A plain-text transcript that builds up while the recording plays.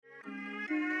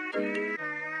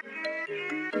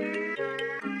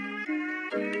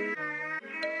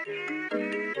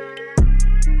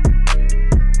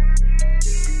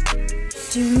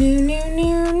Do new new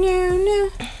new new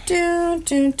new do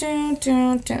do do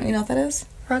do do. You know what that is?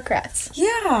 Rugrats.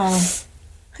 Yeah.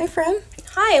 Hi, friend.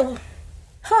 Hi.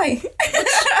 Hi.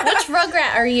 Which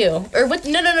Rugrat are you? Or what?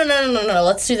 No.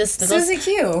 Let's do this. Susie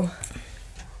Q.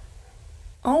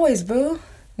 Always, boo.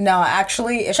 No,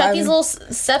 actually, if Chucky's I'm little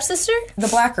stepsister? the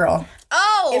black girl.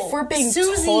 Oh, If we're being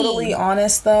Susie. totally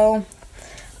honest, though,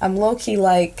 I'm low-key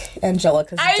like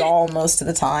Angelica's doll most of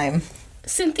the time.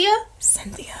 Cynthia?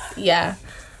 Cynthia. Yeah.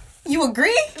 You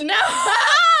agree? No.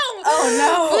 Oh,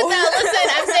 no. But no, listen,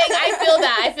 I'm saying I feel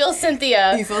that. I feel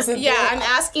Cynthia. You feel Cynthia? Yeah, I'm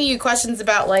asking you questions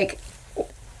about, like,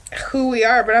 who we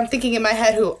are, but I'm thinking in my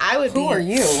head who I would be. Who are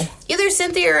you? Either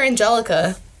Cynthia or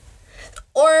Angelica.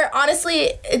 Or, honestly,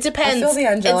 it depends. I feel the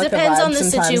Angelica it depends vibe on the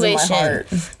sometimes situation. in my heart.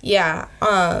 Yeah.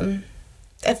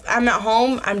 If I'm at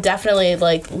home, I'm definitely,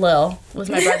 like, Lil with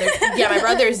my brother. Yeah, my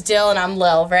brother's Dill and I'm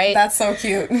Lil, right? That's so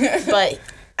cute. But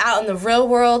out in the real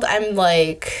world, I'm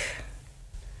like...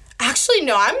 Actually,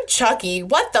 no, I'm Chucky.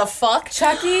 What the fuck?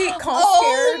 Chucky,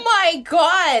 Oh my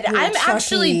god. You're I'm Chucky.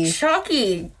 actually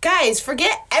Chucky. Guys,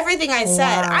 forget everything I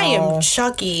said. Wow. I am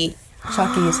Chucky.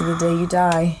 Chucky to the day you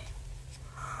die.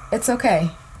 It's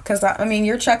okay. Because, I mean,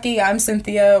 you're Chucky, I'm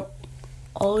Cynthia.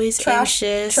 Always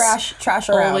anxious. Trash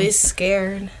around. Always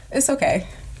scared. It's okay.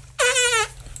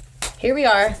 Here we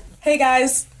are. Hey,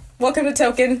 guys. Welcome to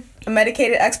Token, a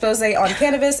medicated expose on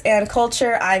cannabis and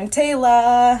culture. I'm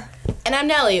Taylor. And I'm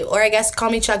Nellie, or I guess call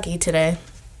me Chucky today.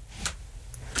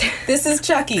 This is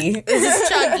Chucky. This is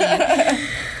Chucky.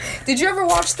 Did you ever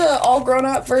watch the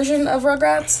all-grown-up version of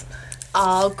Rugrats?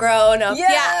 All grown up.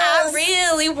 Yes. Yeah, I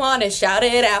really want to shout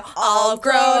it out. All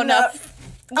grown up.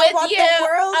 With I want you. the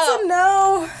world to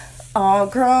know. All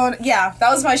grown. Yeah, that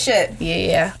was my shit.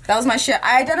 Yeah. That was my shit.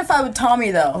 I identify with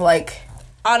Tommy, though. Like,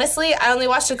 Honestly, I only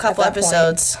watched a couple at that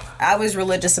episodes. I was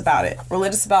religious about it.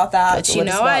 Religious about that. But you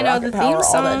religious know, about I know Rocket the Power,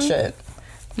 theme all that song. shit.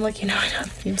 I'm like, I know the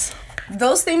theme song.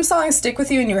 Those theme songs stick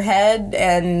with you in your head,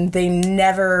 and they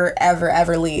never, ever,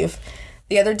 ever leave.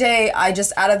 The other day, I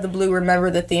just out of the blue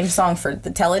remember the theme song for the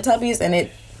Teletubbies, and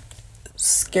it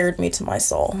scared me to my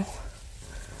soul.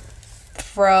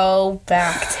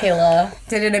 Throwback, Taylor.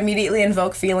 Did it immediately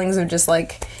invoke feelings of just,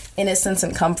 like, innocence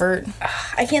and comfort?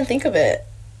 I can't think of it.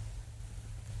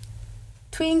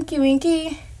 Twinkie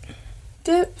Winkie,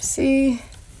 Dipsy,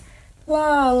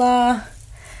 La La,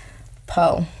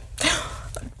 Poe.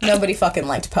 Nobody fucking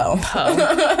liked Poe.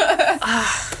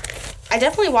 I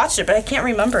definitely watched it, but I can't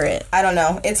remember it. I don't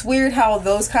know. It's weird how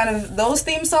those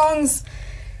theme songs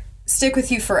stick with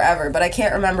you forever, but I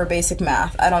can't remember basic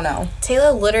math. I don't know.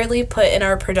 Taylor literally put in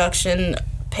our production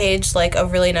page, like, a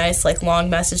really nice, like, long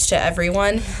message to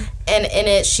everyone, and in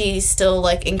it, she still,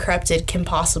 like, encrypted Kim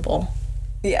Possible.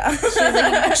 Yeah. She was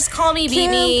like, just call me,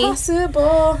 beat me.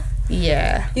 Impossible.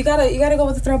 Yeah. You gotta go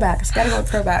with the throwbacks.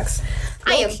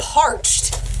 I am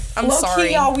parched. I'm Low sorry.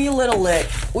 key, y'all, we a little lit.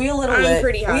 I'm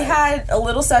pretty high. We had a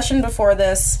little session before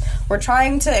this. We're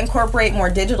trying to incorporate more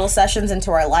digital sessions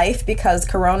into our life because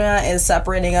Corona is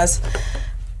separating us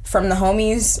from the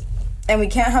homies, and we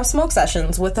can't have smoke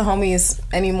sessions with the homies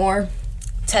anymore.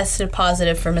 Tested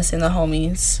positive for missing the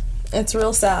homies. It's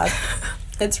real sad.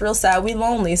 It's real sad. We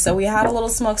lonely, so we had a little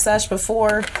smoke sesh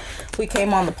before we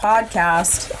came on the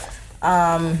podcast.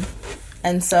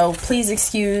 And so please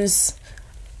excuse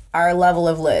our level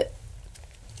of lit.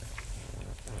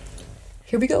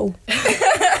 Here we go.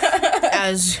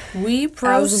 As we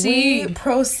proceed.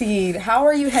 How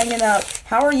are you hanging up?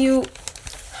 How are you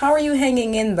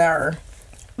hanging in there?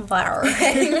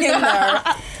 Hanging in there.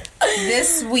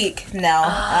 This week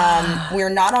now. We're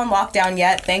not on lockdown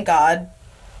yet, thank God.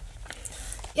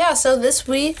 Yeah, so this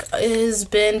week has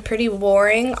been pretty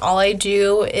boring. All I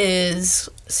do is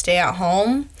stay at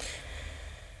home,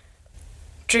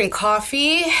 drink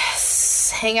coffee,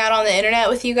 hang out on the internet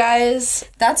with you guys.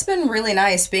 That's been really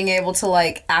nice, being able to,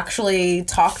 like, actually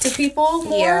talk to people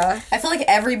more. Yeah. I feel like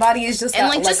everybody is just And,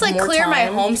 got, like, just, like, more clear my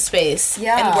time. home space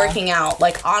Yeah. and working out.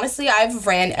 Like, honestly, I've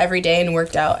ran every day and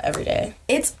worked out every day.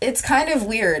 It's kind of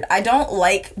weird. I don't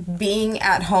like being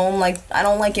at home. Like, I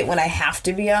don't like it when I have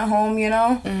to be at home, you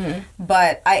know? Mm-hmm.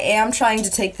 But I am trying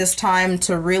to take this time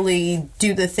to really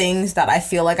do the things that I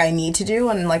feel like I need to do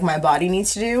and, like, my body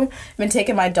needs to do. I've been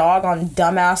taking my dog on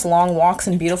dumbass long walks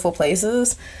in beautiful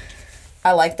places.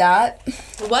 I like that.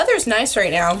 The weather's nice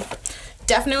right now.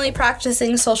 Definitely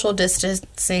practicing social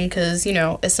distancing because, you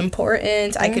know, it's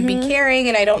important. I could be carrying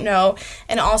and I don't know.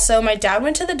 And also, my dad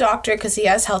went to the doctor because he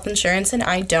has health insurance and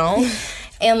I don't.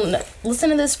 And listen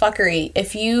to this fuckery.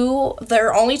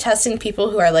 They're only testing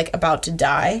people who are, like, about to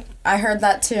die. I heard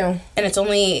that, too. And it's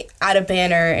only at a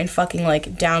banner in fucking,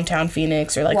 like, downtown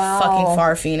Phoenix or, like, fucking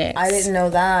far Phoenix. I didn't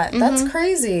know that. That's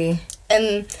crazy.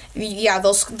 And, yeah,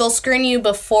 they'll screen you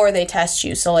before they test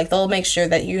you. So, like, they'll make sure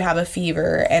that you have a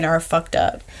fever and are fucked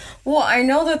up. Well, I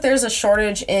know that there's a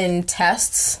shortage in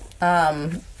tests.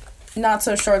 Not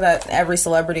so sure that every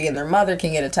celebrity and their mother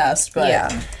can get a test, but...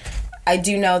 Yeah. I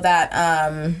do know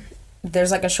that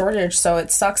there's, like, a shortage, so it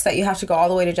sucks that you have to go all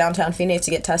the way to downtown Phoenix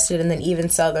to get tested, and then even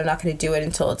so, they're not going to do it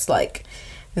until it's, like,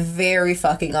 very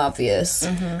fucking obvious.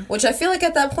 Which I feel like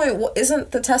at that point,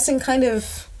 isn't the testing kind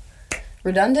of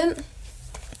redundant?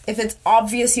 If it's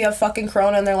obvious you have fucking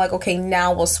corona, and they're like, okay,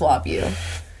 now we'll swab you.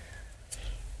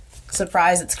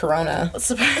 Surprise, it's corona.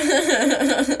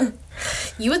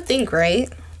 You would think,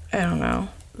 right? I don't know.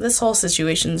 This whole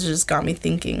situation's just got me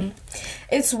thinking.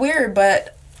 It's weird,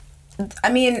 but,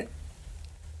 I mean,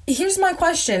 here's my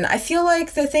question. I feel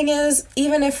like the thing is,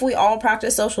 even if we all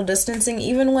practice social distancing,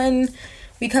 even when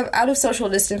we come out of social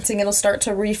distancing, it'll start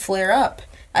to re-flare up.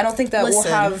 I don't think that we'll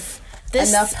have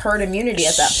enough herd immunity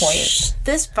at that point.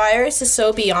 This virus is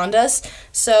so beyond us.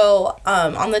 So,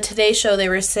 on the Today Show, they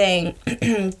were saying,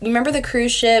 you remember the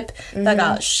cruise ship that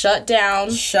got shut down?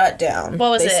 Shut down.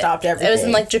 What was it? They stopped everything. It was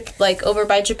in, like over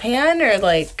by Japan, or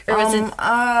was it?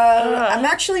 I'm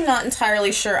actually not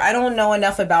entirely sure. I don't know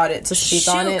enough about it to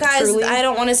speak on it, guys, truly. I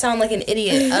don't want to sound like an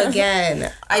idiot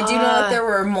again. I do know that there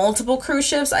were multiple cruise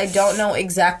ships. I don't know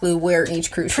exactly where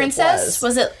each cruise ship was.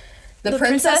 Was it? The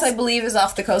Princess, I believe, is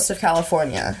off the coast of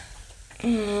California.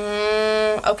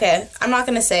 Okay. I'm not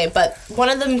going to say, but one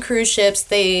of them cruise ships,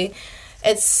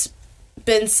 it's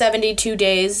been 72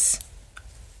 days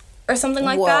or something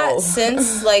like that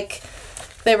since, like,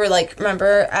 they were, like,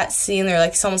 remember, at sea, and they're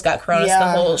like, someone's got corona, so the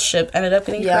whole ship ended up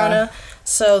getting corona.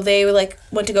 So they, like,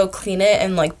 went to go clean it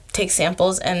and, like, take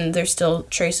samples, and there's still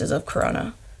traces of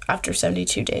corona after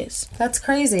 72 days. That's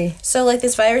crazy. So, like,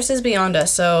 this virus is beyond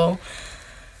us, so...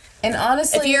 And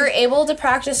honestly... If you're able to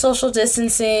practice social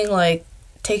distancing, like,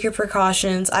 take your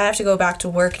precautions. I have to go back to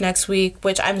work next week,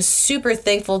 which I'm super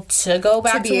thankful to go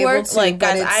back to work. Like,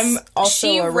 guys, I'm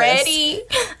ready.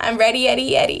 I'm ready,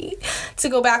 Eddie, to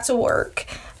go back to work.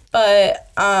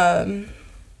 But, I'm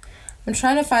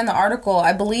trying to find the article.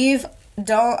 I believe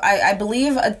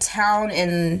a town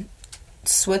in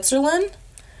Switzerland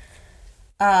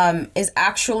is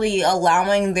actually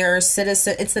allowing their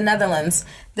citizens... It's the Netherlands.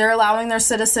 They're allowing their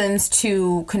citizens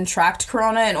to contract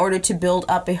corona in order to build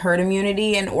up a herd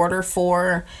immunity in order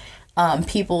for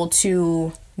people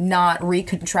to not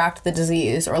recontract the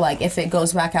disease, or, like, if it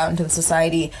goes back out into the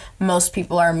society, most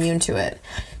people are immune to it.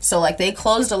 So, like, they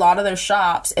closed a lot of their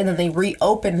shops, and then they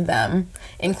reopened them,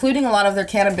 including a lot of their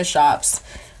cannabis shops,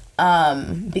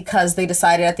 because they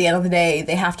decided at the end of the day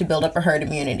they have to build up a herd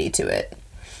immunity to it.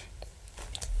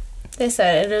 They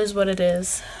said it is what it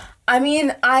is. I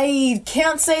mean, I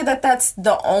can't say that that's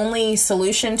the only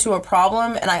solution to a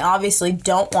problem, and I obviously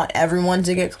don't want everyone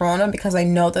to get corona because I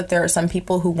know that there are some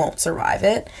people who won't survive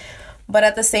it. But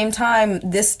at the same time,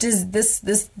 this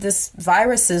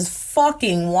virus is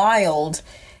fucking wild,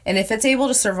 and if it's able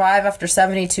to survive after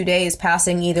 72 days,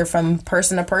 passing either from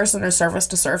person to person or surface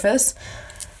to surface,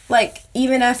 like,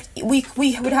 even if we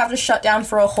would have to shut down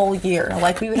for a whole year.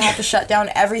 Like, we would have to shut down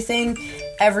everything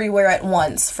everywhere at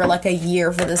once for, like, a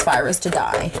year for this virus to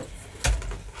die.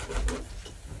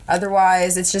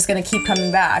 Otherwise, it's just going to keep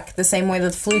coming back the same way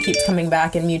that the flu keeps coming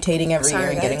back and mutating every year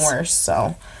and getting worse.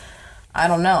 So, I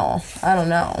don't know.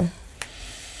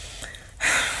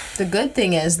 The good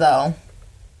thing is, though,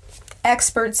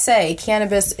 experts say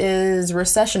cannabis is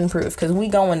recession-proof because we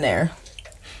going there.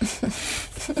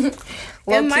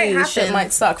 Low-key, shit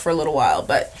might suck for a little while,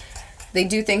 but they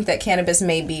do think that cannabis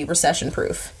may be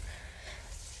recession-proof.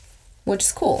 Which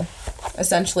is cool.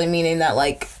 Essentially meaning that,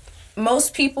 like,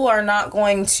 most people are not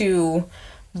going to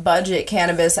budget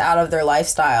cannabis out of their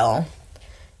lifestyle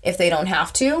if they don't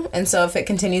have to. And so if it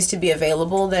continues to be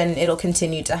available, then it'll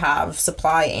continue to have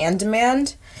supply and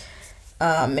demand.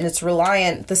 And it's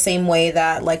reliant the same way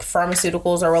that, like,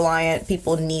 pharmaceuticals are reliant.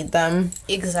 People need them.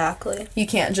 Exactly. You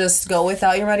can't just go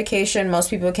without your medication. A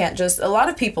lot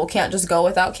of people can't just go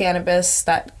without cannabis.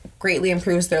 That greatly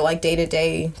improves their, like,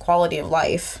 day-to-day quality of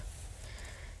life.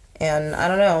 And I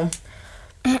don't know.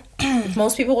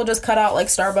 Most people will just cut out, like,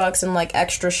 Starbucks and, like,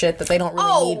 extra shit that they don't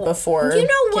really need before. You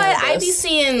know what? Cannabis. I be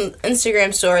seeing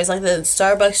Instagram stories, like, the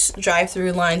Starbucks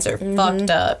drive-through lines are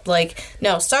fucked up. Like,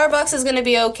 no, Starbucks is gonna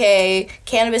be okay.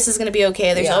 Cannabis is gonna be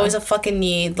okay. There's always a fucking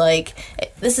need. Like,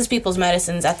 this is people's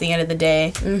medicines at the end of the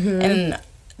day. And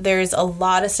there's a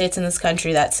lot of states in this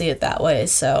country that see it that way,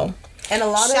 so... And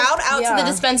shout out to the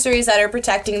dispensaries that are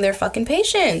protecting their fucking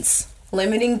patients.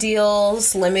 Limiting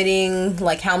deals, limiting,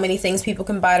 like, how many things people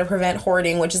can buy to prevent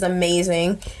hoarding, which is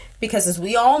amazing. Because as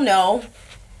we all know,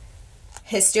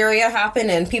 hysteria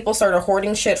happened and people started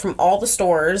hoarding shit from all the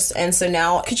stores. And so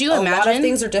now could you imagine? A lot of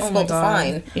things are difficult to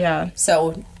find. Yeah.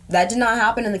 So that did not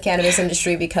happen in the cannabis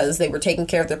industry because they were taking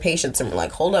care of their patients and were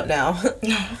like, hold up now.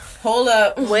 Hold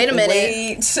up. Wait a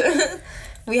minute. Wait.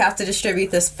 We have to distribute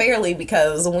this fairly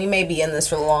because we may be in this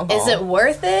for the long haul. Is it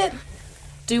worth it?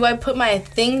 Do I put my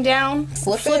thing down?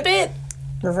 Flip it?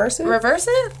 Reverse it? Reverse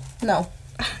it? No.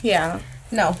 Yeah.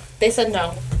 No. They said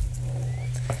no.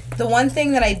 The one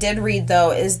thing that I did read,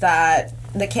 though, is that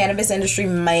the cannabis industry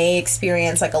may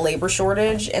experience, like, a labor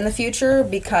shortage in the future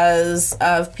because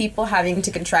of people having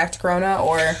to contract corona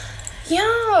or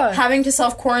having to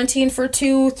self-quarantine for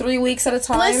 2-3 weeks at a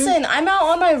time. Listen, I'm out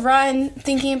on my run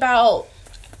thinking about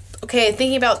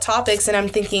topics, and I'm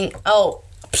thinking,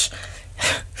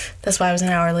 that's why I was an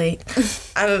hour late.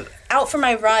 I'm out for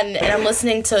my run, and I'm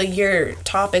listening to your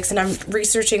topics, and I'm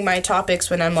researching my topics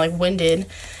when I'm, like, winded.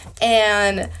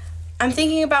 And I'm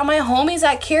thinking about my homies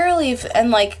at Curaleaf,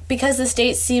 and, like, because the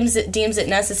state deems it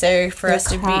necessary for us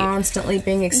to be constantly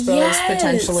being exposed,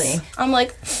 potentially. I'm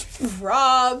like,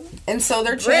 Rob. And so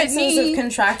their chances of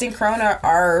contracting corona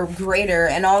are greater.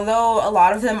 And although a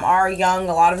lot of them are young,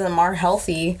 a lot of them are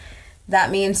healthy, that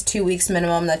means 2 weeks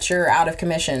minimum that you're out of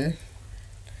commission.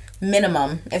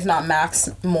 Minimum, if not max,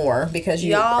 more, because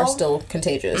you are still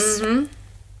contagious. Mm-hmm.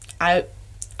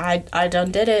 I done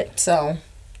did it. So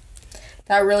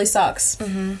that really sucks.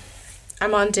 Mm-hmm.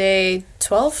 I'm on day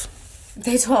 12.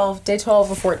 Day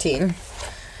 12 of 14.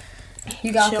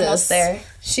 You got this. She almost there.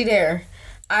 She there.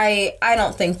 I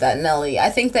don't think that, Nelly. I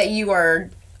think that you're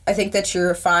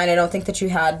fine. I don't think that you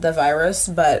had the virus,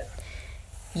 but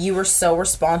you were so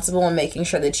responsible in making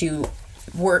sure that you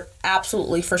were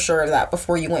absolutely for sure of that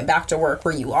before you went back to work,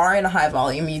 where you are in a high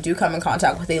volume. You do come in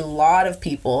contact with a lot of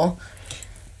people.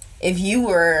 If you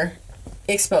were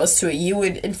exposed to it, you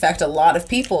would infect a lot of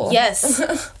people.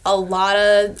 Yes. A lot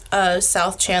of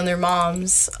South Chandler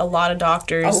moms, a lot of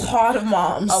doctors. A lot of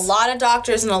moms. A lot of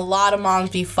doctors and a lot of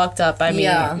moms be fucked up by me.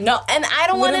 Yeah. No, and I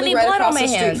don't want any blood on my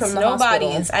hands.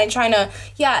 Nobody's. I ain't trying to...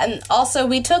 Yeah, and also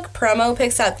we took promo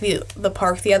pics at the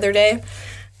park the other day.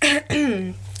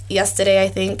 Yesterday, I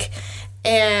think.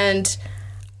 And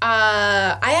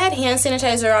I had hand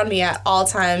sanitizer on me at all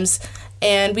times.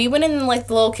 And we went in, like,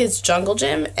 the little kids' jungle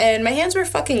gym, and my hands were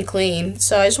fucking clean.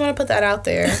 So I just want to put that out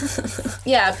there.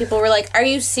 Yeah, people were like, are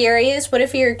you serious? What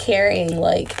if you're carrying,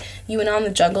 like, you went on the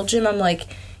jungle gym? I'm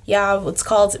like, yeah, it's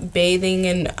called bathing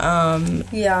and hand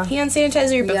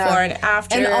sanitizer before and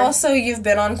after. And also, you've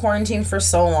been on quarantine for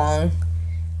so long.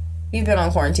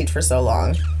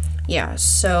 Yeah,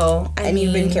 so, I mean...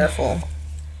 you've been careful.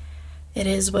 It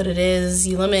is what it is.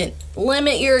 You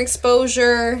limit your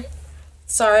exposure...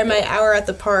 Sorry, my hour at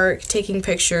the park taking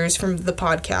pictures from the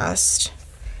podcast.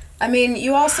 I mean,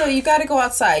 you got to go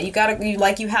outside. You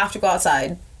have to go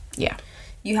outside. Yeah.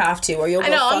 You have to, or you'll go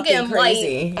fucking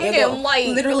crazy. I'm getting light.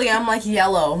 Literally, I'm like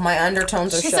yellow. My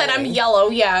undertones are showing. She said I'm yellow,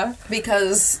 yeah.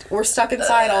 Because we're stuck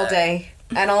inside all day.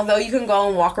 And although you can go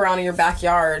and walk around in your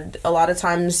backyard, a lot of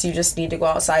times you just need to go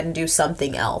outside and do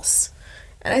something else.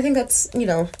 And I think that's, you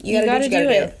gotta do what you gotta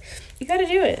do. You gotta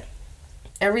do it.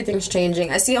 Everything's changing.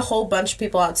 I see a whole bunch of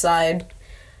people outside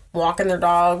walking their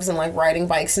dogs and, like, riding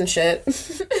bikes and shit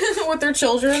with their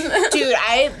children. Dude,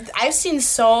 I've seen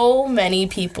so many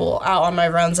people out on my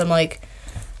runs. I'm like,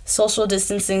 social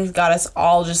distancing's got us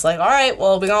all just like, all right,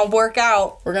 well, we're gonna work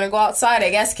out. We're gonna go outside, I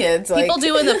guess, kids. People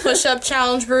doing the push-up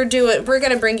challenge. We're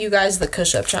gonna bring you guys the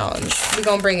push-up challenge. We're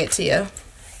gonna bring it to you.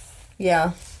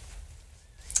 Yeah.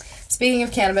 Speaking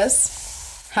of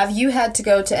cannabis, have you had to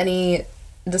go to any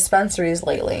dispensaries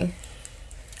lately?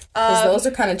 Because those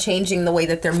are kind of changing the way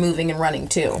that they're moving and running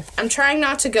too. I'm trying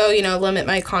not to go, limit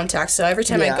my contacts. So every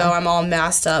time I go, I'm all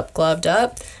masked up, gloved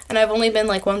up. And I've only been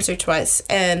like once or twice.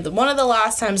 And one of the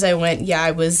last times I went,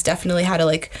 I was definitely had to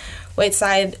like wait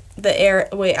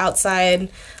outside,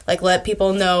 like let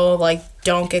people know, like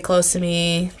don't get close to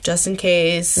me, just in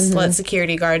case. Mm-hmm. Let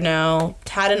security guard know.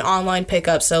 Had an online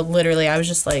pickup, so literally I was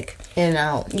just like in and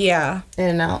out. Yeah. In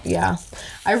and out. Yeah.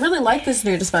 I really like this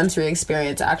new dispensary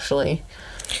experience. Actually,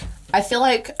 I feel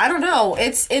like I don't know.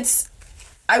 It's.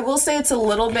 I will say it's a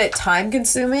little bit time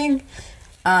consuming,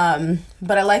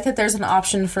 but I like that there's an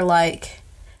option for like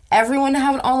everyone to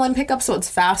have an online pickup, so it's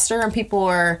faster and people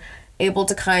are able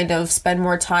to kind of spend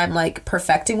more time like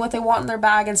perfecting what they want in their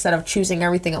bag instead of choosing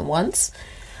everything at once.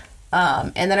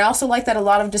 And then I also like that a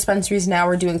lot of dispensaries now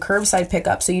are doing curbside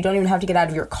pickup, so you don't even have to get out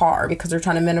of your car because they're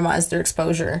trying to minimize their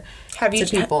exposure to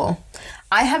people.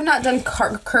 I have not done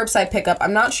curbside pickup.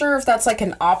 I'm not sure if that's like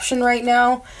an option right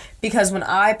now, because when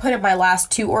I put in my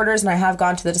last 2 orders, and I have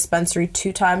gone to the dispensary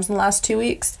 2 times in the last 2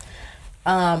 weeks,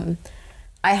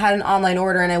 I had an online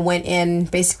order, and I went in,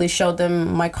 basically showed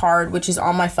them my card, which is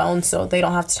on my phone, so they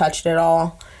don't have to touch it at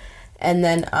all. And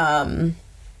then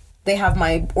they have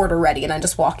my order ready, and I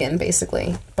just walk in,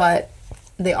 basically. But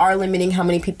they are limiting how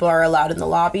many people are allowed in the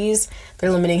lobbies. They're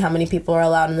limiting how many people are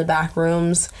allowed in the back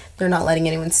rooms. They're not letting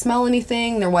anyone smell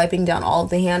anything. They're wiping down all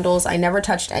of the handles. I never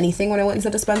touched anything when I went into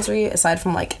the dispensary, aside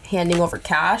from, like, handing over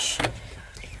cash.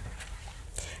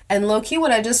 And low-key,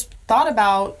 what I just thought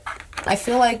about, I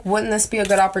feel like, wouldn't this be a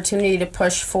good opportunity to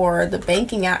push for the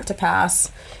Banking Act to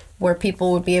pass, where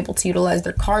people would be able to utilize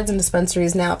their cards in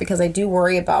dispensaries now, because I do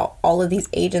worry about all of these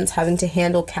agents having to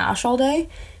handle cash all day,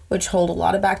 which hold a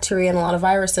lot of bacteria and a lot of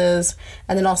viruses,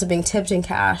 and then also being tipped in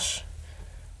cash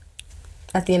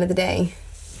at the end of the day.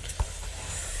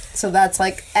 So that's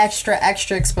like extra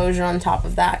exposure on top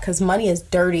of that, because money is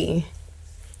dirty.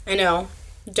 I know.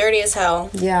 Dirty as hell.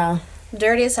 Yeah.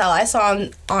 Dirty as hell. I saw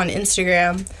on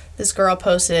Instagram, this girl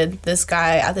posted this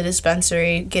guy at the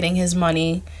dispensary getting his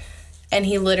money, and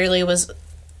he literally was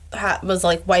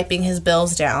like wiping his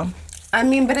bills down. I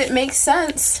mean, but it makes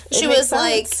sense. She was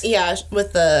like, yeah,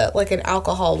 with the like an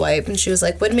alcohol wipe, and she was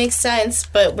like, would make sense,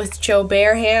 but with Joe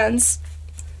bare hands.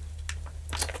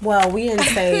 Well, we didn't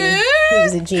say he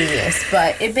was a genius,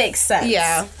 but it makes sense.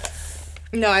 Yeah.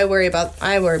 No, I worry about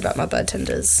my bud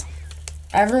tenders.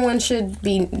 Everyone should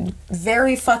be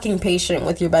very fucking patient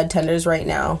with your bud tenders right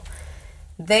now.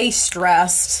 They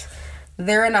stressed.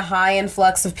 They're in a high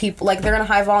influx of people. Like, they're in a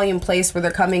high volume place where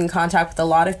they're coming in contact with a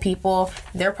lot of people.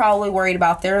 They're probably worried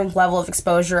about their level of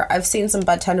exposure. I've seen some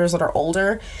bud tenders that are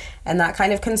older, and that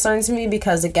kind of concerns me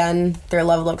because, again, their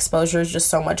level of exposure is just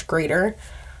so much greater.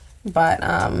 But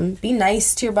be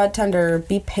nice to your bud tender.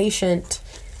 Be patient.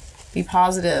 Be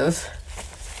positive.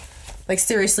 Like,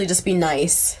 seriously, just be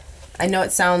nice. I know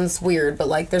it sounds weird, but,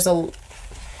 like, there's a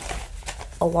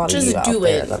lot just of you do out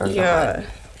there it. that are Yeah.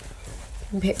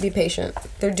 not. Be patient.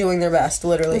 They're doing their best,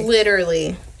 literally.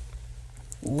 Literally.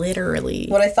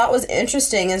 What I thought was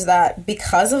interesting is that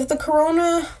because of the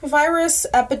coronavirus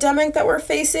epidemic that we're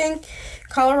facing,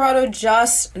 Colorado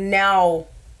just now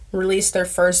released their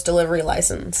first delivery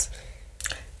license.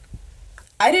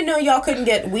 I didn't know y'all couldn't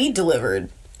get weed delivered.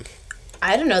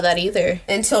 I didn't know that either.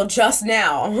 Until just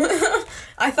now.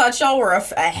 I thought y'all were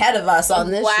ahead of us on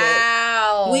this shit.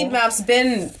 Wow. Weed Map's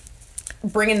been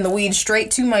bringing the weed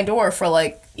straight to my door for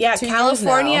like 2 years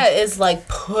California now. is like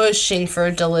pushing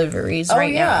for deliveries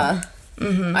right now.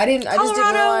 Mm-hmm. I just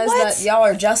didn't realize that y'all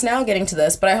are just now getting to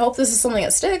this, but I hope this is something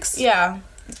that sticks. Yeah.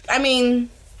 I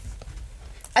mean,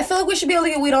 I feel like we should be able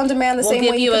to get weed on demand the same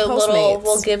way you can Postmates.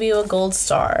 We'll give you a gold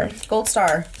star. Gold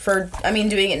star for,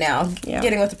 doing it now. Yeah.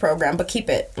 Getting with the program, but keep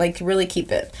it. Like, really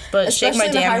keep it. But especially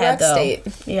shake my damn head, though. State.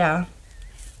 Yeah.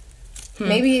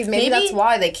 Maybe that's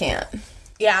why they can't.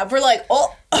 Yeah, we're like,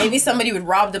 oh. Maybe somebody would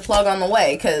rob the plug on the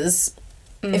way, because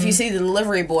if you see the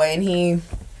delivery boy and he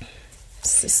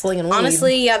slinging weed.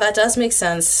 Honestly, yeah, that does make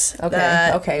sense.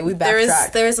 Okay, we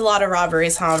backtracked. There's a lot of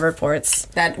robberies, reports.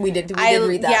 That we did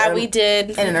read that. Yeah, we did.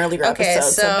 In an earlier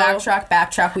episode. So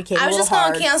backtrack, we came a little hard. I was just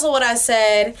going to cancel what I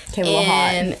said. Came a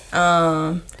little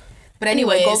hot. But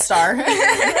anyway, gold star.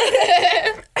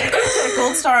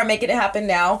 Gold star, I'm making it happen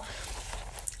now.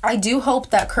 I do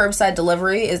hope that curbside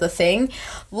delivery is a thing.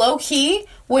 Low key,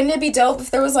 wouldn't it be dope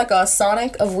if there was like a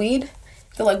Sonic of weed? You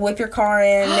could like whip your car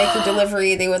in, make your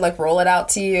delivery, they would like roll it out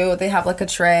to you. They have like a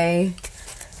tray.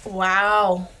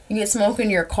 Wow. You get smoke in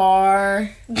your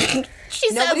car. She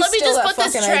said, let me just put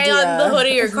this tray on the hood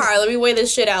of your car. Let me weigh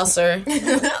this shit out, sir.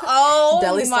 Oh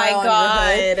Deli my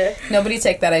god. Nobody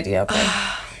take that idea, okay?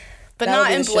 But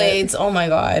not in Blades. Oh my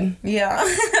god.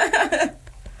 Yeah.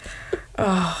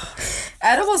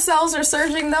 Edible sales are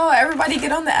surging, though. Everybody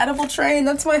get on the edible train.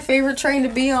 That's my favorite train to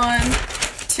be on.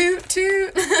 Toot,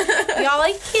 toot. Y'all,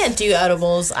 I can't do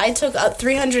edibles. I took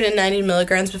 390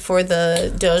 milligrams before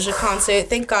the Doja concert.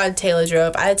 Thank God Taylor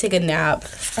drove. I had to take a nap.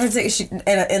 I would say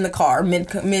in the car, mid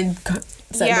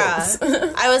sentence.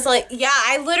 Yeah. I was like,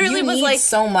 I literally was like...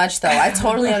 so much, though. I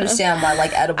totally understand why,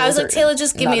 like, edibles I was like, Taylor,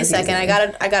 just give me a second. I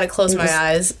gotta close my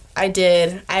eyes. I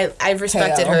did. I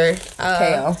respected her.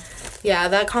 KO. Yeah,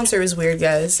 that concert was weird,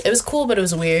 guys. It was cool, but it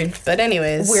was weird. But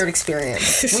anyways. Weird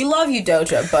experience. We love you,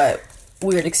 Doja, but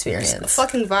weird experience.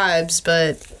 Fucking vibes,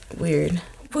 but weird.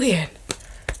 Weird.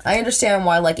 I understand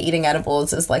why, like, eating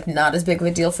edibles is, like, not as big of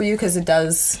a deal for you, because it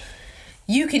does...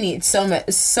 You can eat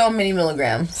so many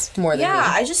milligrams more than me.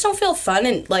 Yeah, I just don't feel fun,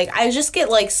 and like I just get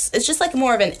like it's just like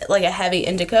more of an like a heavy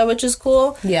indica, which is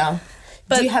cool. Yeah.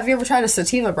 But have you ever tried a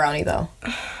sativa brownie though?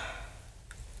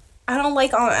 I don't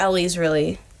like Aunt Ellie's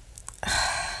really.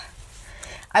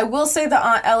 I will say the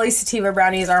Aunt Ellie's sativa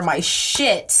brownies are my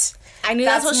shit. I knew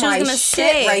that's what she was gonna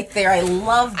say. Right there. I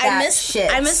love that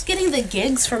shit. I miss getting the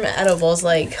gigs from edibles.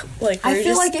 Like I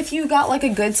feel like if you got like a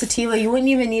good sativa, you wouldn't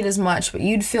even need as much, but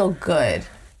you'd feel good.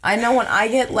 I know when I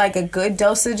get like a good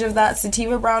dosage of that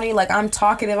sativa brownie, like I'm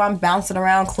talkative, I'm bouncing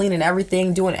around, cleaning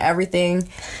everything, doing everything,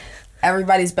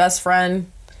 everybody's best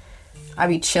friend. I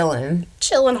be chilling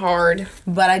hard.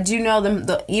 But I do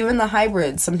know even the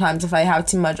hybrids. Sometimes if I have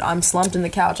too much, I'm slumped in the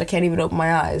couch. I can't even open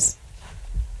my eyes.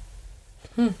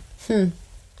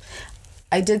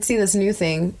 I did see this new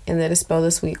thing in the dispo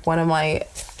this week. One of my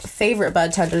favorite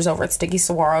bud tenders over at Sticky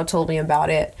Saguaro told me about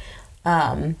it.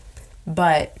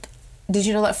 But did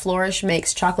you know that Flourish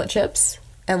makes chocolate chips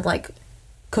and like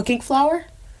cooking flour?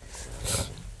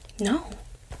 No.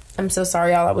 I'm so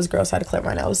sorry, y'all. That was gross. I had to clear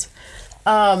my nose.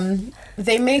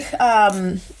 They make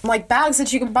like bags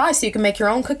that you can buy, so you can make your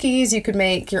own cookies, you could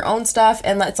make your own stuff,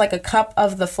 and it's like a cup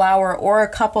of the flour or a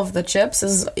cup of the chips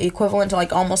is equivalent to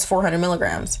like almost 400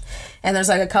 milligrams, and there's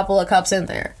like a couple of cups in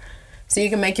there, so you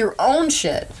can make your own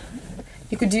shit.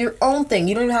 You could do your own thing.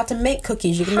 You don't even have to make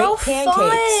cookies. You can make pancakes.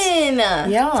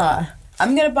 Fun! Yeah,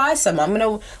 I'm gonna buy some. I'm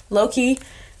gonna low-key.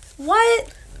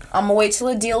 What? I'm gonna wait till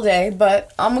a deal day,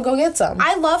 but I'm gonna go get some.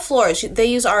 I love Flourish. They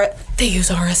use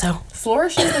RSO.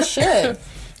 Flourish is the shit.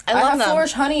 I have them.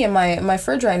 Flourish honey in my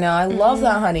fridge right now. I love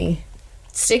that honey.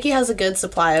 Sticky has a good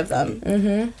supply of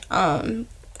them.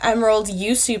 Emerald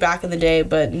used to back in the day,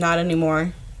 but not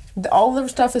anymore. All of their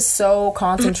stuff is so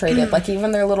concentrated. Like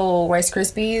even their little Rice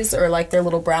Krispies or like their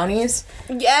little brownies.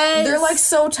 Yes. They're like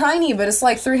so tiny, but it's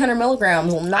like 300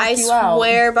 milligrams will knock you out. I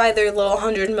swear by their little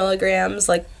 100 milligrams,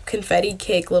 like confetti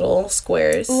cake little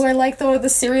squares. Ooh, I like the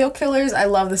serial killers. I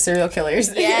love the serial killers.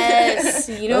 Yes.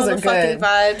 You know the fucking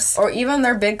vibes. Or even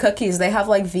their big cookies. They have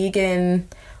like vegan.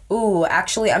 Ooh,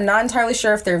 actually, I'm not entirely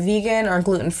sure if they're vegan or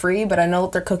gluten-free, but I know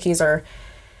that their cookies are...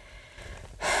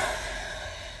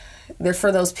 They're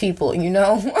for those people, you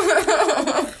know?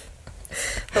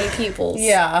 Some peoples.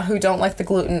 Yeah, who don't like the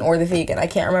gluten or the vegan. I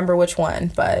can't remember which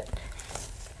one, but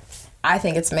I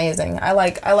think it's amazing. I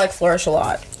like Flourish a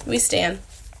lot. We stan.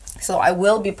 So I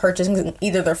will be purchasing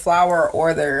either their flour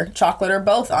or their chocolate or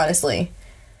both, honestly,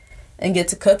 and get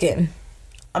to cooking.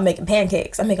 I'm making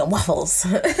pancakes. I'm making waffles.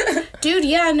 Dude,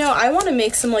 yeah, no, I want to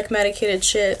make some, like, medicated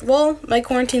shit. Well, my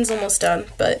quarantine's almost done,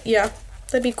 but yeah,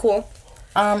 that'd be cool.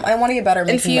 I want to get better at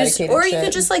making medicated or shit. you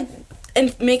could just, like,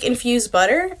 make infused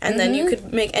butter, and then you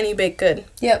could make any baked good.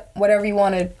 Yep, whatever you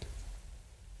wanted.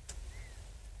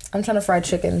 I'm trying to fry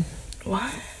chicken.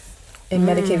 What? In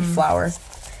medicated flour.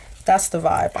 That's the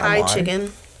vibe I'm on. Fried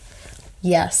chicken.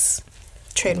 Yes.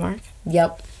 Trademark.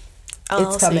 Yep.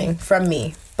 LLC. It's coming from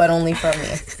me, but only from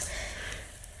me.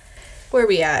 Where are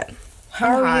we at?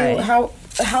 How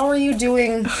are you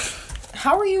doing?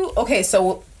 How are you? Okay,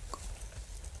 so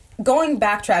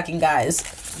backtracking, guys.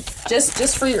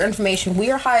 Just for your information,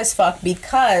 we are high as fuck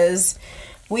because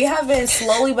we have been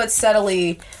slowly but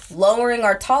steadily lowering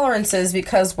our tolerances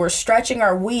because we're stretching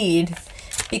our weed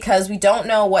because we don't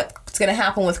know what's going to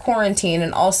happen with quarantine,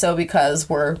 and also because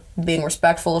we're being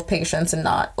respectful of patients and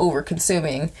not over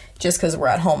consuming just because we're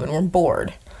at home and we're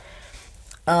bored.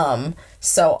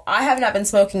 So I have not been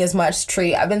smoking as much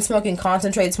tree. I've been smoking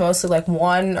concentrates mostly, like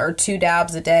 1 or 2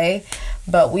 dabs a day,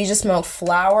 but we just smoked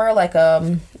flower, like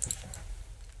a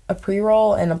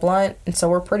pre-roll and a blunt, and so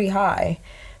we're pretty high.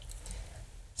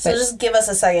 So just give us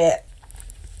a second.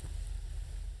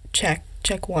 Check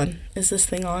 1. Is this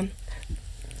thing on?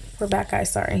 We're back,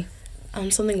 guys. Sorry.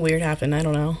 Something weird happened. I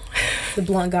don't know. The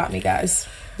blunt got me, guys.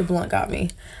 The blunt got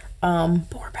me.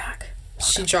 But we're back.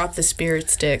 She dropped the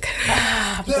spirit stick.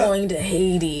 I'm going to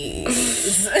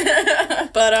Hades.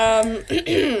 But,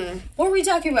 what were we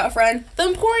talking about, friend? The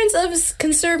importance of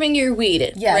conserving your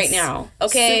weed right now.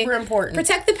 Okay? Super important.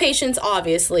 Protect the patients,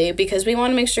 obviously, because we want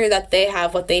to make sure that they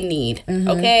have what they need.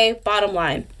 Okay? Bottom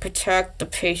line, protect the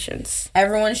patients.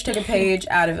 Everyone should take a page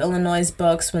out of Illinois'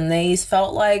 books. When they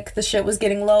felt like the shit was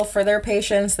getting low for their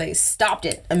patients, they stopped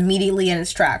it immediately in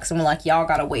its tracks and were like, y'all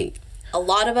gotta wait. A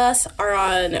lot of us are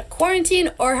on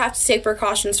quarantine or have to take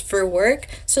precautions for work.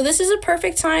 So this is a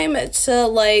perfect time to,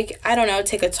 like, I don't know,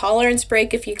 take a tolerance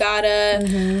break if you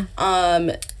gotta.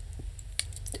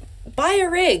 Buy a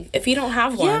rig if you don't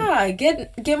have one. Yeah,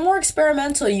 get more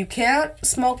experimental. You can't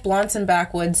smoke blunts and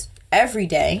backwoods every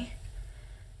day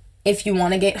if you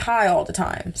want to get high all the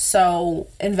time. So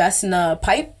invest in a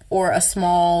pipe or a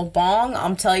small bong,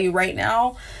 I'm telling you right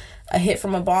now, a hit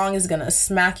from a bong is going to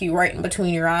smack you right in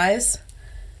between your eyes.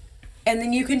 And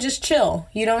then you can just chill.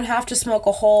 You don't have to smoke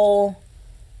a whole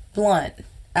blunt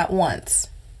at once.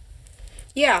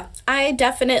 Yeah, I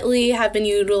definitely have been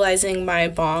utilizing my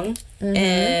bong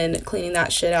and cleaning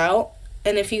that shit out.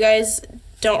 And if you guys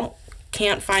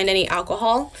can't find any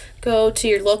alcohol, go to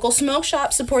your local smoke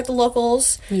shop, support the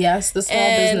locals. Yes, the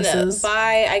small businesses.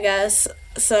 Buy, I guess,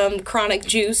 some chronic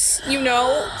juice. I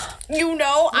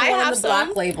have some.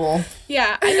 Black Label.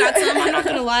 Yeah, I got some. I'm not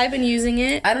gonna lie, I've been using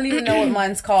it. I don't even know what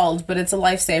mine's called, but it's a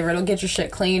lifesaver. It'll get your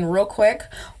shit clean real quick.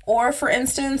 Or, for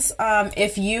instance,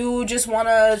 if you just want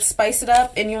to spice it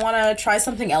up and you want to try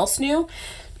something else new,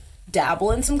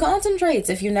 dabble in some concentrates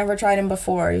if you've never tried them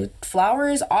before. Flour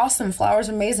is awesome. Flour is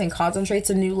amazing. Concentrate's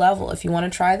a new level. If you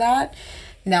want to try that,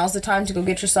 now's the time to go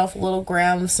get yourself a little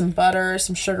gram of some butter,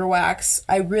 some sugar wax.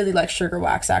 I really like sugar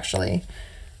wax, actually.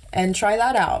 And try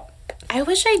that out. I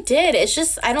wish I did. It's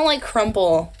just, I don't like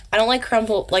crumble. I don't like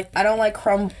crumble. Crumble's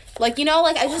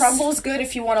good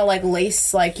if you want to,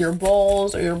 lace, your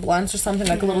bowls or your blunts or something,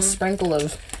 a little sprinkle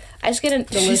of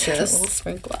delicious. A little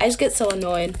sprinkle. I just get so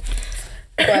annoyed.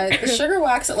 But the sugar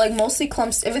wax, it mostly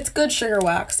clumps. If it's good sugar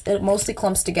wax, it mostly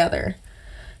clumps together.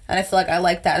 And I feel like I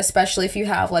like that, especially if you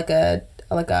have, a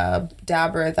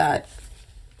dabber that...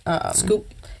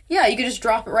 Scoop. Yeah, you can just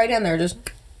drop it right in there,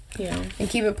 and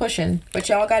keep it pushing. But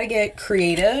y'all gotta get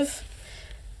creative.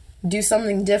 Do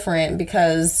something different,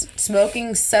 because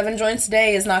smoking 7 joints a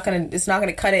day is not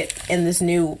gonna cut it in this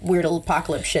new weird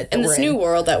apocalypse shit that in this new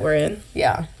world that we're in.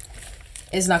 Yeah,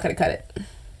 it's not gonna cut it.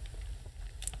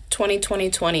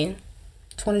 2020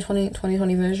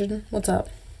 vision. What's up,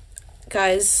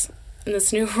 guys? In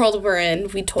this new world we're in,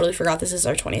 we totally forgot this is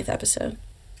our 20th episode.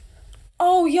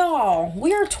 Oh, y'all,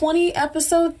 we are 20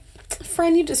 episodes.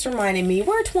 Friend, you just reminded me.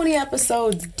 We're 20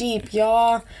 episodes deep,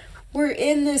 y'all. We're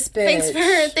in this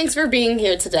bitch. Thanks for being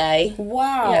here today.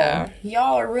 Wow. Yeah.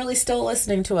 Y'all are really still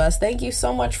listening to us. Thank you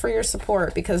so much for your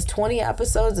support, because 20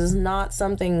 episodes is not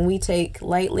something we take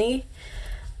lightly.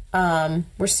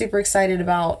 We're super excited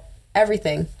about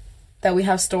everything that we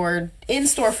have in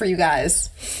store for you guys.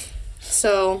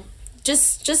 So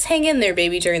just hang in there,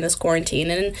 baby, during this quarantine.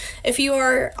 And if you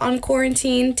are on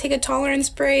quarantine, take a tolerance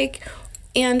break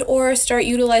and or start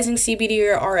utilizing CBD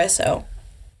or RSO.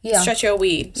 Yeah. Stretch your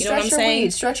weed. You know what I'm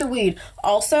saying? Stretch your weed.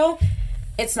 Also,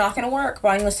 it's not going to work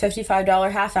buying those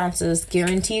 $55 half ounces.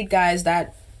 Guaranteed, guys,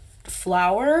 that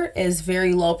flour is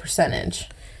very low percentage.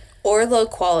 Or low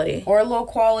quality. Or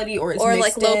it's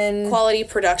mixed in. Low quality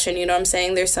production. You know what I'm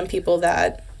saying? There's some people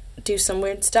that do some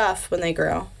weird stuff when they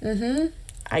grow. Mm-hmm.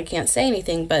 I can't say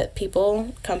anything, but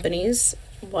people, companies,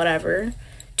 whatever,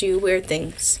 do weird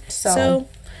things. So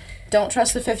don't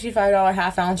trust the $55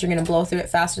 half ounce. You're going to blow through it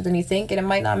faster than you think, and it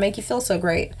might not make you feel so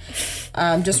great.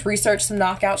 Just research some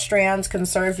knockout strands,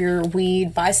 conserve your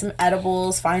weed, buy some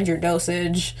edibles, find your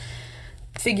dosage,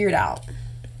 figure it out.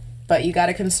 But you got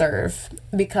to conserve,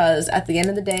 because at the end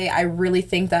of the day, I really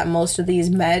think that most of these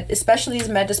especially these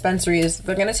med dispensaries,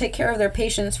 they're going to take care of their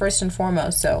patients first and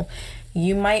foremost. So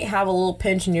you might have a little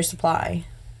pinch in your supply.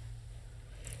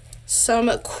 Some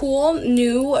cool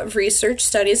new research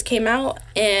studies came out,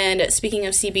 and speaking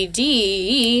of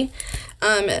CBD,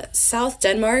 South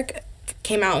Denmark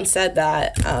came out and said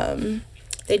that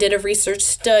they did a research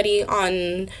study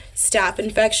on staph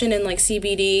infection and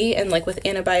CBD and with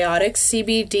antibiotics.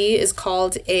 CBD is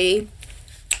called a...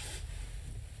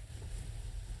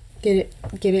 Get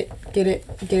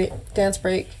it. Dance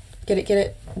break. Get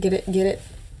it.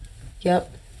 Yep.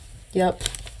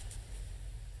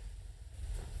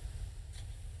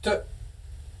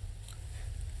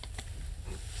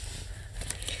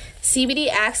 CBD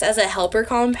acts as a helper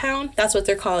compound. That's what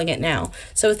they're calling it now.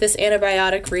 So with this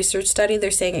antibiotic research study,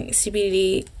 they're saying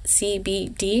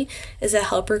CBD is a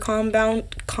helper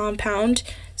compound.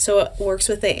 So it works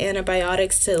with the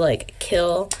antibiotics to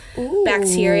kill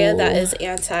bacteria that is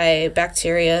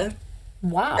antibacteria.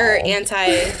 Wow. Or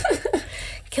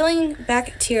killing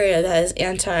bacteria that is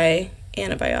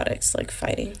anti-antibiotics,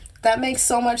 fighting. That makes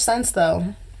so much sense,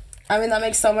 though. I mean, that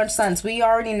makes so much sense. We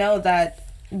already know that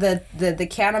the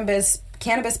cannabis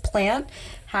plant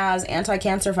has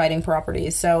anti-cancer fighting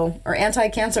properties, or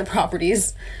anti-cancer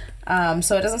properties.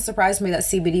 So it doesn't surprise me that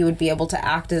CBD would be able to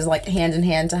act as hand in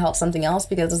hand to help something else,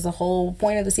 because it's the whole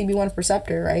point of the CB1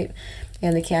 receptor, right?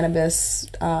 And the cannabis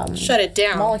shut it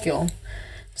down molecule.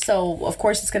 So of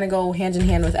course it's going to go hand in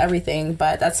hand with everything,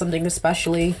 but that's something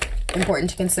especially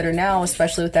important to consider now,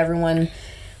 especially with everyone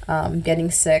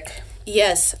getting sick.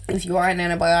 Yes. If you are on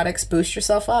antibiotics, boost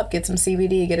yourself up. Get some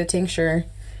CBD. Get a tincture.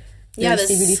 Yeah, the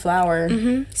CBD flower.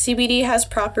 Mm-hmm. CBD has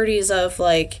properties of,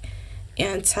 like,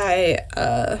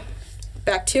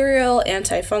 bacterial,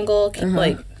 antifungal,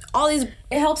 like, all these...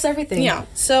 It helps everything. Yeah.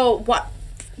 So,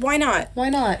 why not? Why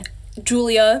not?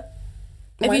 Julia,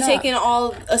 if Why you've not? taken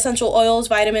all essential oils,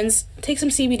 vitamins, take some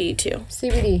CBD, too.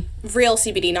 CBD. Real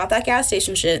CBD, not that gas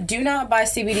station shit. Do not buy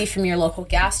CBD from your local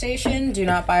gas station. Do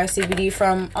not buy CBD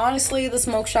from, honestly, the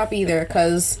smoke shop either,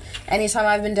 because anytime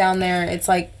I've been down there, it's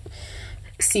like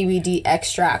CBD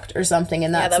extract or something,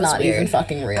 and that's not weird. even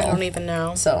fucking real. I don't even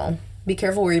know. So be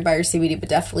careful where you buy your CBD, but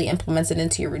definitely implement it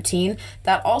into your routine.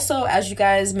 That also, as you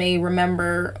guys may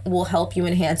remember, will help you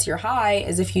enhance your high,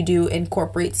 as if you do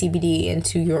incorporate CBD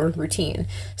into your routine.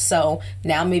 So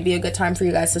now may be a good time for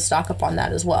you guys to stock up on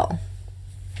that as well.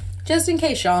 Just in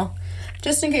case, y'all.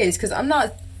 Just in case, because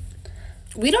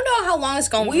we don't know how long it's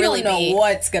going to really be. We don't know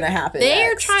what's going to happen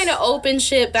They're next. trying to open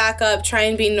shit back up, try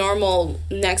and be normal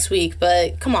next week,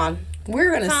 but come on.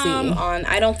 We're going to see. Come on.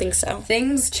 I don't think so.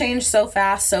 Things change so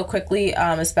fast, so quickly,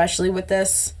 especially with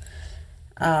this.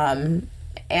 And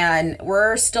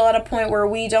we're still at a point where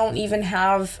we don't even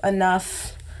have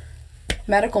enough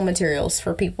medical materials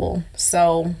for people.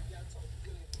 So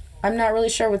I'm not really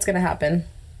sure what's going to happen.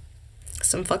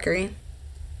 Some fuckery.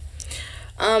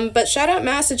 But shout out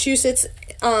Massachusetts.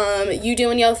 You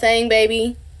doing your thing,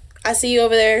 baby. I see you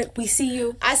over there. We see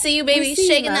you. I see you, baby, see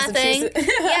shaking you, that thing.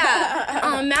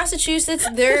 Yeah. Massachusetts,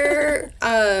 they're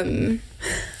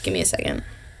give me a second.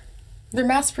 They're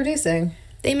mass producing.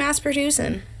 They mass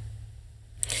producing.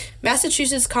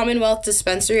 Massachusetts Commonwealth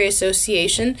Dispensary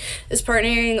Association is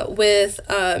partnering with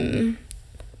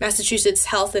Massachusetts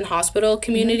Health and Hospital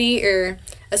Community or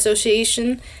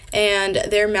Association, and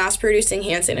they're mass producing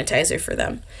hand sanitizer for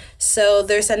them. So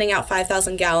they're sending out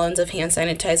 5,000 gallons of hand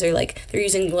sanitizer. Like, they're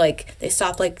using, like, they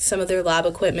stopped, like, some of their lab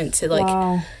equipment to, like,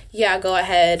 wow. Yeah, go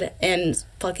ahead and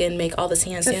fucking make all this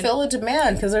hand sanitizer. To fill a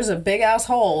demand, because there's a big-ass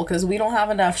hole, because we don't have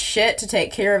enough shit to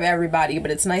take care of everybody, but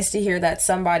it's nice to hear that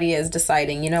somebody is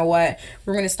deciding, you know what,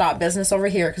 we're going to stop business over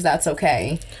here, because that's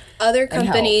okay. Other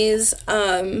companies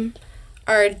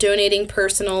are donating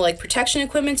personal, like, protection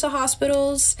equipment to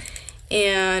hospitals,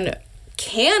 and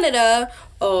Canada...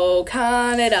 Oh,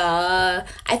 Canada.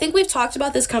 I think we've talked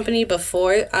about this company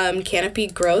before, Canopy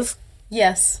Growth.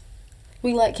 Yes.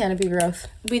 We like Canopy Growth.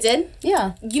 We did?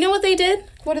 Yeah. You know what they did?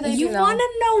 What did they do You want to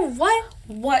know what?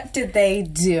 What did they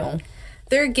do?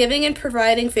 They're giving and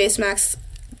providing face masks,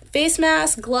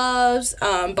 gloves,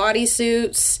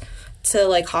 bodysuits to,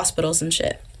 like, hospitals and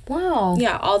shit. Wow.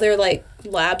 Yeah, all their, like,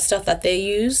 lab stuff that they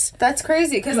use. That's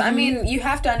crazy, because, I mean, you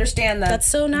have to understand that... That's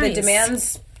so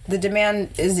nice. The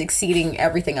demand is exceeding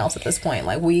everything else at this point.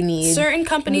 Like, we need certain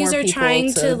companies are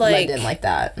trying to like blend in like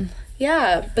that.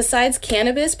 Yeah, besides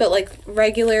cannabis, but like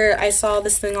regular. I saw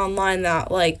this thing online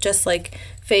that like just like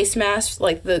face masks,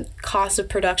 like the cost of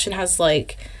production has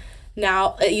like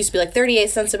now it used to be like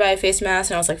 38 cents to buy a face mask,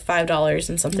 and it was like $5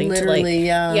 and something. Literally, to like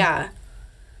yeah.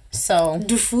 So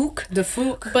the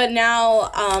fook. But now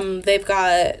they've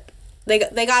got they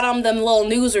got them little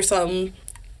news or something.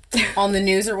 On the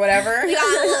news or whatever.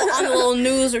 On the little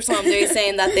news or something. They're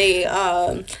saying that they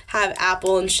have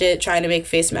Apple and shit trying to make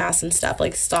face masks and stuff.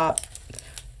 Like, stop.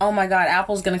 Oh my god,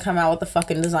 Apple's gonna come out with the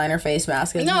fucking designer face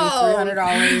mask. It's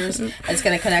 $300. It's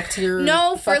gonna connect to your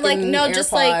for like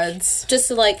AirPods. just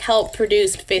to like help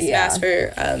produce face masks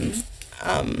for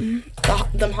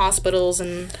them hospitals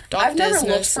and doctors. I've never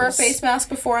looked for a face mask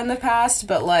before in the past,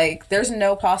 but like there's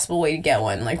no possible way to get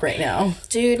one like right now.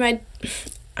 Dude,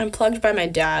 I'm plugged by my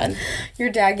dad. Your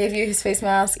dad gave you his face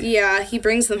mask? Yeah, he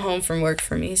brings them home from work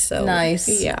for me, so...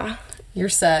 Nice. Yeah. You're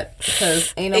set,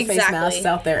 because ain't no face masks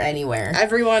out there anywhere.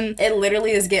 Everyone... It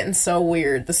literally is getting so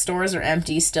weird. The stores are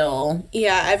empty still.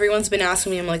 Yeah, everyone's been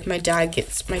asking me. I'm like, my dad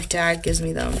gives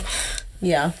me them.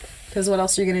 Yeah, because what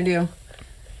else are you going to do?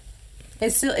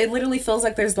 It literally feels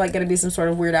like there's like going to be some sort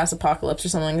of weird-ass apocalypse or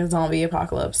something, like a zombie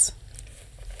apocalypse.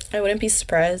 I wouldn't be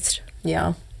surprised.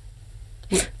 Yeah.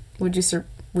 Would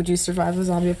you survive a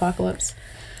zombie apocalypse?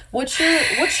 What's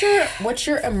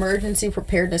your emergency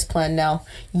preparedness plan now?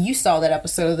 You saw that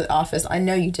episode of The Office. I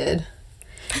know you did.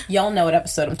 Y'all know what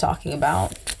episode I'm talking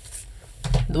about.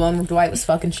 The one where Dwight was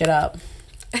fucking shit up.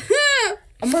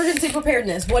 Emergency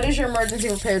preparedness. What is your emergency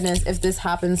preparedness if this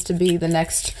happens to be the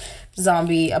next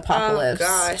zombie apocalypse? Oh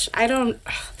gosh, I don't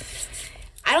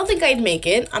think I'd make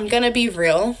it. I'm gonna be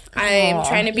real. I'm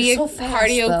trying to be a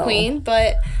cardio queen,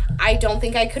 but I don't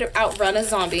think I could outrun a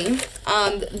zombie.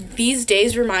 These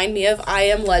days remind me of I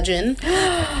Am Legend.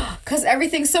 Because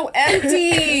everything's so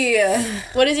empty.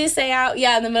 What does he say out?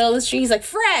 Yeah, in the middle of the street, he's like,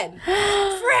 Fred!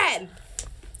 Fred!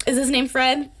 Is his name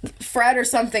Fred? Fred or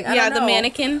something. I don't know. The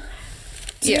mannequin.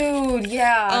 Dude,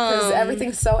 yeah, because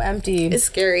everything's so empty. It's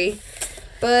scary.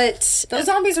 But those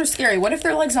zombies are scary. What if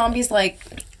they're like zombies like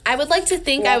I would like to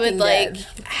think I would like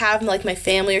have like my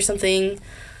family or something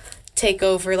take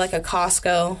over like a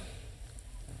Costco.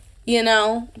 You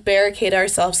know, barricade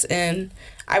ourselves in.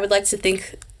 I would like to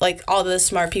think like all the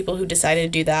smart people who decided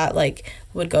to do that like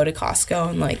would go to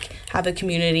Costco and like have a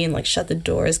community and like shut the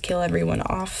doors, kill everyone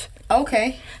off.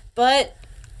 Okay. But,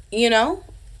 you know,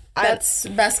 that's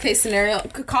best case scenario.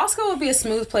 Costco would be a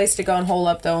smooth place to go and hole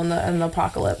up though in the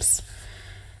apocalypse.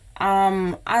 I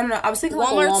don't know. I was thinking like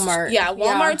Walmart. Yeah,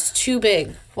 Walmart's too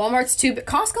big. Walmart's too big.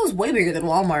 Costco's way bigger than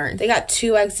Walmart. They got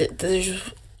 2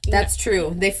 exits. That's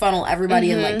true. They funnel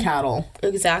everybody in like cattle.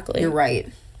 Exactly. You're right.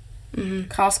 Mm-hmm.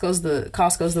 Costco's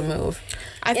the move.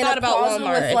 I thought about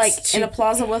Walmart. In a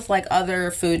plaza with like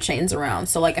other food chains around.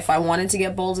 So like if I wanted to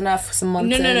get bold enough, some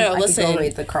months I listen, could go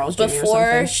rate the Carl's Jr.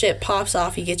 Before shit pops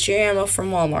off, you get your ammo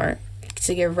from Walmart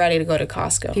to get ready to go to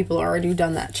Costco. People already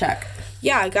done that check.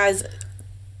 Yeah, guys.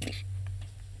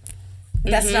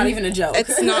 That's not even a joke.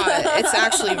 It's not. It's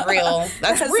actually real.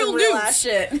 That's real news. Real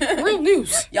shit. Real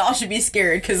news. Y'all should be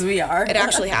scared because we are. It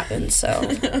actually happened. So,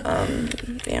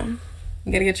 yeah.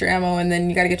 You gotta get your ammo and then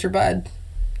you gotta get your bud.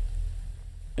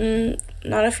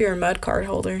 Not if you're a mud card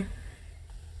holder.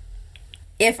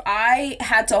 If I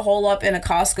had to hole up in a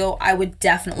Costco, I would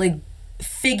definitely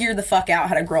figure the fuck out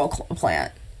how to grow a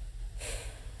plant.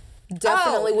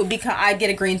 Definitely would become. I'd get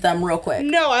a green thumb real quick.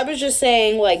 No, I was just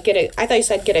saying like I thought you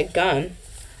said get a gun.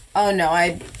 Oh no,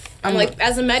 I'm like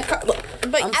as a med card,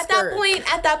 but at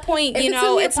that point, you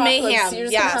know, it's mayhem.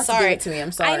 Yeah, sorry. To me.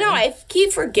 I'm sorry. I know. I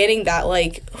keep forgetting that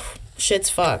like shit's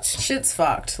fucked. Shit's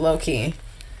fucked, low key.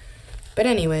 But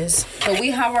anyways, so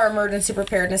we have our emergency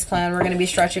preparedness plan. We're going to be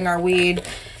stretching our weed,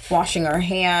 washing our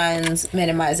hands,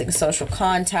 minimizing social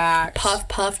contact. Puff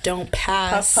puff, don't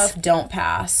pass. Puff puff, don't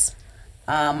pass.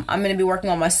 I'm going to be working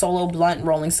on my solo blunt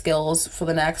rolling skills for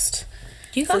the next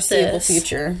foreseeable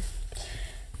future.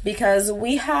 Because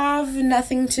we have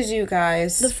nothing to do,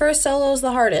 guys. The first solo is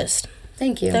the hardest.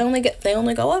 Thank you. They only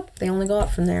go up. They only go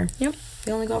up from there. Yep.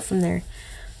 They only go up from there.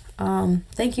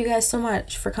 Thank you guys so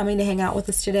much for coming to hang out with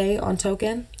us today on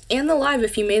Token. And the live,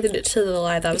 if you made it to the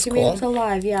live, that was cool. Made it to the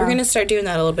live, yeah. We're going to start doing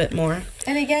that a little bit more.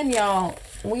 And again, y'all,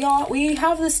 we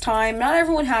have this time. Not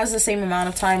everyone has the same amount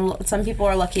of time. Some people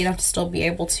are lucky enough to still be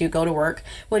able to go to work,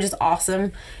 which is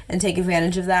awesome, and take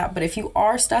advantage of that. But if you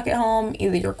are stuck at home,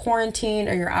 either you're quarantined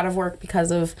or you're out of work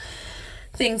because of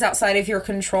things outside of your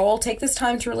control, take this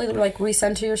time to really like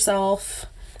recenter yourself,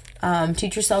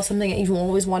 teach yourself something that you've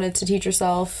always wanted to teach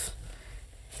yourself,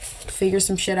 figure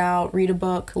some shit out, read a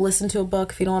book, listen to a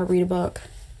book if you don't want to read a book.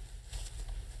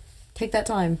 Take that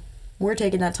time. We're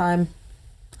taking that time.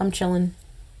 I'm chilling.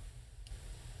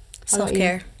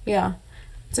 Self-care. Yeah.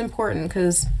 It's important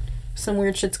because some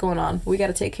weird shit's going on. We got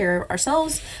to take care of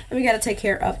ourselves and we got to take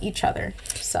care of each other.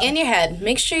 So. And your head.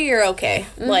 Make sure you're okay.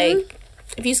 Mm-hmm. Like,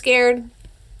 if you're scared,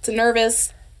 it's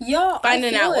nervous, find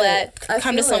an outlet.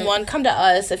 Come to someone. Come to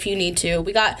us if you need to.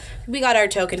 We got our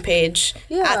Token page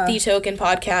at The Token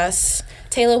Podcast.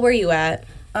 Taylor, where are you at?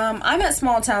 I'm at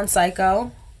Small Town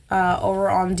Psycho. Over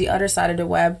on the other side of the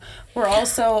web. We're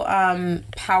also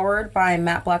powered by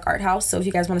Matte Black Art House, so if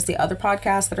you guys want to see other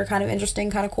podcasts that are kind of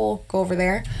interesting, kind of cool, go over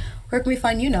there. Where can we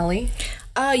find you, Nelly?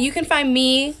 You can find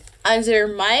me under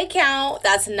my account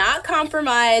that's not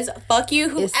compromised. Fuck you,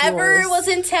 whoever was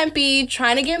in Tempe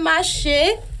trying to get my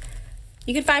shit.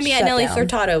 You can find me at Nelly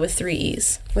Flirtado with 3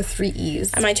 E's. With 3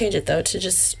 E's. I might change it, though, to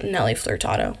just Nelly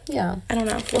Flirtado. Yeah. I don't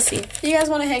know. We'll see. If you guys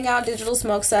want to hang out, digital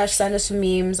smoke sesh, send us some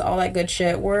memes, all that good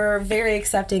shit. We're very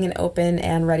accepting and open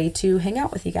and ready to hang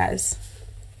out with you guys.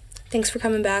 Thanks for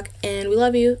coming back, and we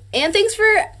love you. And thanks for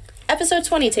episode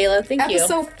 20, Taylor. Thank you.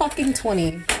 Episode fucking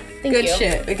 20. Thank you. Good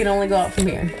shit. It can only go up from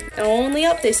here. Only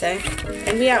up, they say.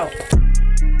 And we out.